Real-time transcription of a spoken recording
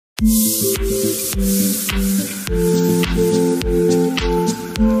Hello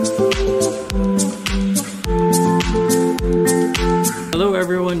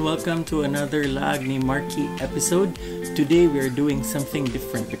everyone, welcome to another Lag ni Marky episode. Today we are doing something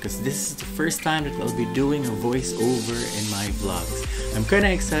different because this is the first time that I'll be doing a voiceover in my vlogs. I'm kind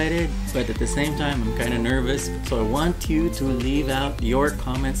of excited, but at the same time I'm kind of nervous. So I want you to leave out your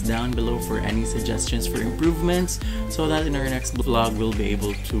comments down below for any suggestions for improvements so that in our next vlog we'll be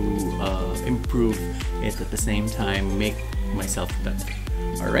able to improve it at the same time, make myself better.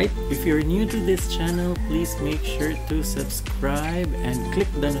 Alright, if you're new to this channel, please make sure to subscribe and click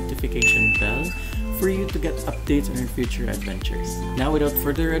the notification bell for you to get updates on our future adventures. Now without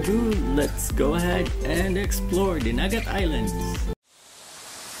further ado, let's go ahead and explore Dinagat Islands.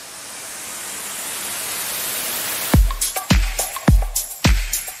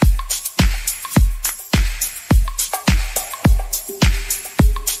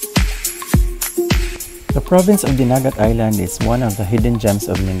 The province of Dinagat Island is one of the hidden gems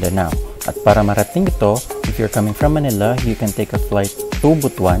of Mindanao. At para marating ito, if you're coming from Manila, you can take a flight to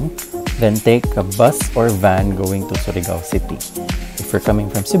Butuan, then take a bus or van going to Surigao City. If you're coming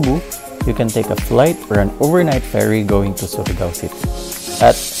from Cebu, you can take a flight or an overnight ferry going to Surigao City.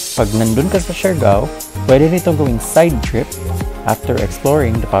 At pag nandun ka sa Surigao, pwede nito going side trip after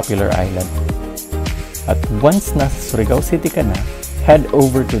exploring the popular island. At once nasa Surigao City ka na, head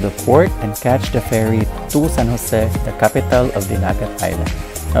over to the port and catch the ferry to San Jose, the capital of Dinagat Island.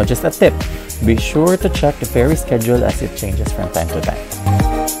 Now just a tip, be sure to check the ferry schedule as it changes from time to time.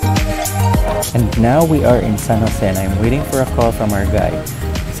 And now we are in San Jose and I'm waiting for a call from our guide.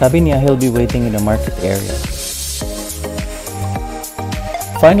 Sabi niya he'll be waiting in the market area.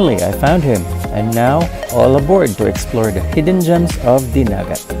 Finally, I found him, and now all aboard to explore the hidden gems of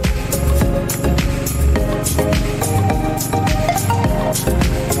Dinagat.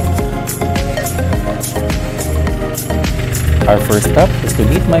 Our first stop is to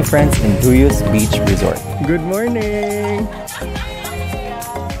meet my friends in Duyos Beach Resort. Good morning!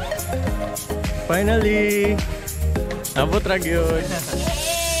 Finally! Abot ra gyud.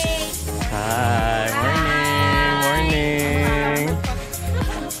 Hi! Morning!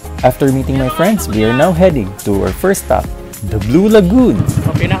 After meeting my friends, we are now heading to our first stop, the Blue Lagoon.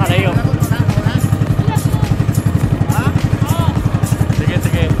 Okay na kalayo.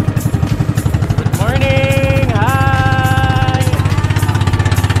 Sige. Good morning! Hi!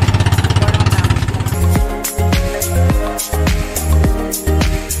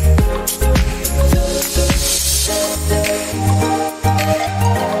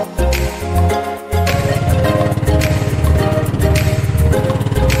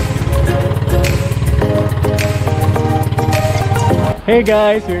 Hey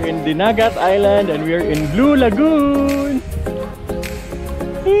guys, we're in Dinagat Island and we're in Blue Lagoon.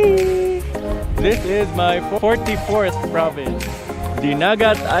 This is my 44th province,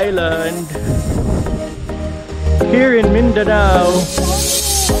 Dinagat Island, here in Mindanao.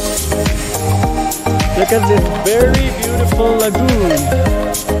 Look at this very beautiful lagoon.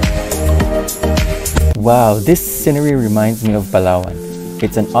 Wow, this scenery reminds me of Palawan.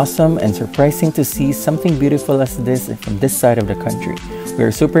 It's an awesome and surprising to see something beautiful as this from this side of the country. We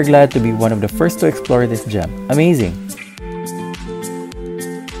are super glad to be one of the first to explore this gem. Amazing!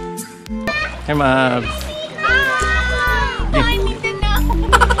 Hi, Mabs! Hi, Mindanao!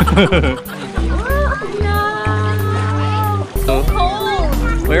 So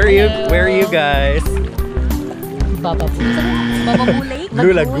cold! Where are you guys? Bababu Lake?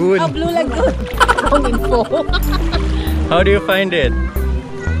 Blue Lagoon! Oh, Blue Lagoon! Wrong info! How do you find it?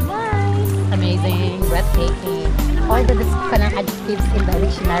 Amazing, breathtaking. All the kanang adjectives in the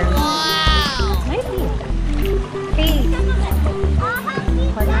dictionary. Wow! Nice. Hey.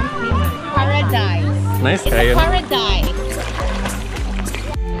 Paradise. Nice It's kayo. a paradise.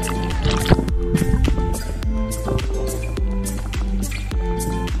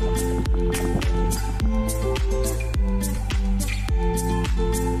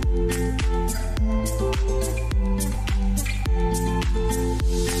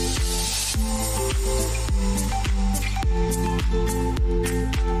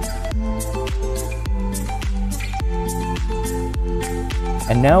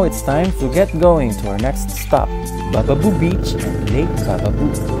 And now it's time to get going to our next stop, Bababu Beach and Lake Bababu.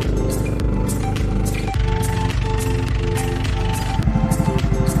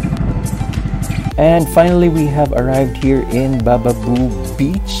 And finally, we have arrived here in Bababu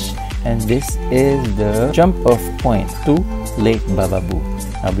Beach, and this is the jump-off point to Lake Bababu.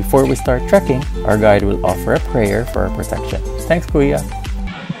 Now, before we start trekking, our guide will offer a prayer for our protection. Thanks, Kuya.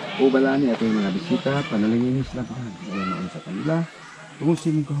 Ubalaan ni ating mga bisita, panalangin sila sa kanila. Kung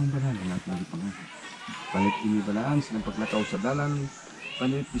sino kahong balaan, lahat na pa nga. Palit ini balaan, silang paglakaw sa dalan,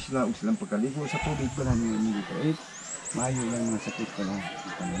 palit sila o silang pagkaligo sa tubig balaan yung hindi kait. Maayo lang mga sakit pala.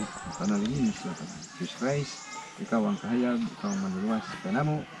 Panalingin sila pala. Jesus Christ, ikaw ang kahayag, ikaw ang manluwas.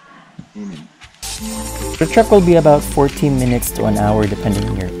 Kanamo, amen. The trek will be about 14 minutes to an hour depending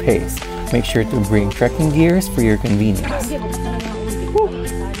on your pace. Make sure to bring trekking gears for your convenience.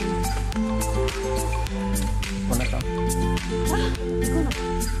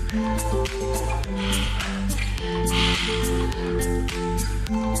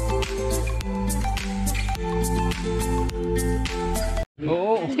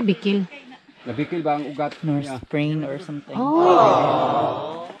 Oo. Si Bikil. Nabikil ba ang ugat? Nor sprain or something.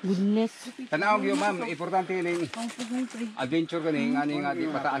 Oh! Goodness. Tanawag yun ma'am, importante yun yung adventure ganing, ani nga di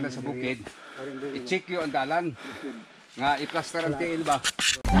pataan na sa bukid. I-check yun ang dalan. Nga i-plaster ang tail ba?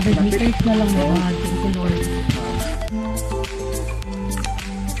 100 meters na lang mo. Thank you, Lord.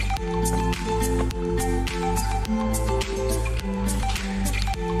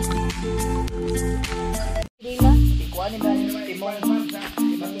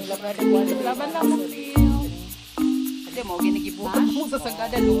 Laban lang mo. Ate mo ginigibuhat mo sa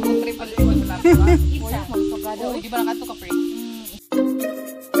sagada lungkot triple sa laban. Isa mo sagada. Di ba nakato ka pre?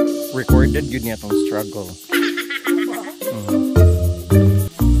 Recorded yun niya tong struggle.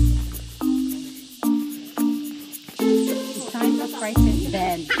 It's time to crisis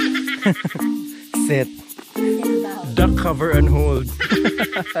bend. Sit. Duck cover and hold.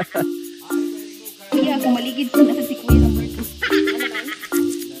 Kuya, kung maligid ko na si Kuya number 2.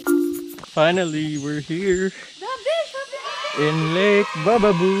 Finally, we're here in Lake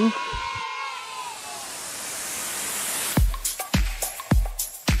Bababoo.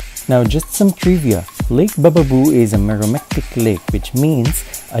 Now, just some trivia. Lake Bababoo is a meromictic lake, which means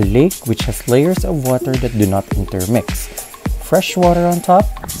a lake which has layers of water that do not intermix. Fresh water on top,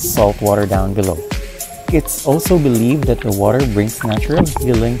 salt water down below. It's also believed that the water brings natural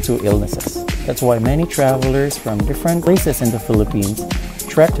healing to illnesses. That's why many travelers from different places in the Philippines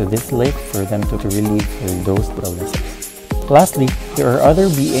trek to this lake for them to relieve those illnesses. Lastly, there are other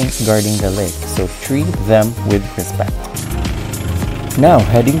beings guarding the lake, so treat them with respect. Now,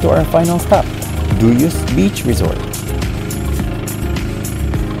 heading to our final stop, Duyos Beach Resort.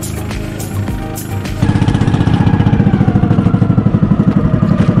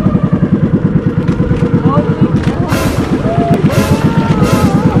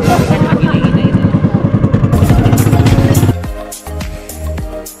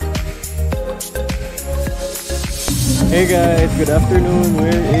 Hey guys, good afternoon.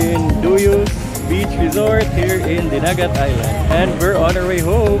 We're in Duyos Beach Resort here in Dinagat Island and we're on our way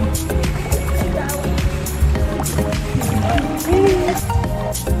home.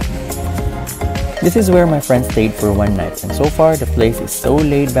 This is where my friends stayed for one night and so far the place is so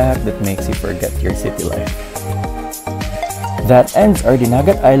laid back that makes you forget your city life. That ends our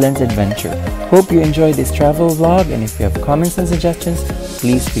Dinagat Islands adventure. Hope you enjoyed this travel vlog and if you have comments and suggestions,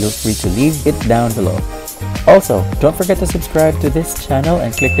 please feel free to leave it down below. Also, don't forget to subscribe to this channel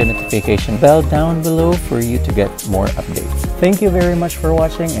and click the notification bell down below for you to get more updates. Thank you very much for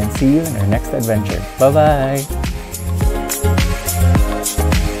watching and see you in our next adventure. Bye-bye!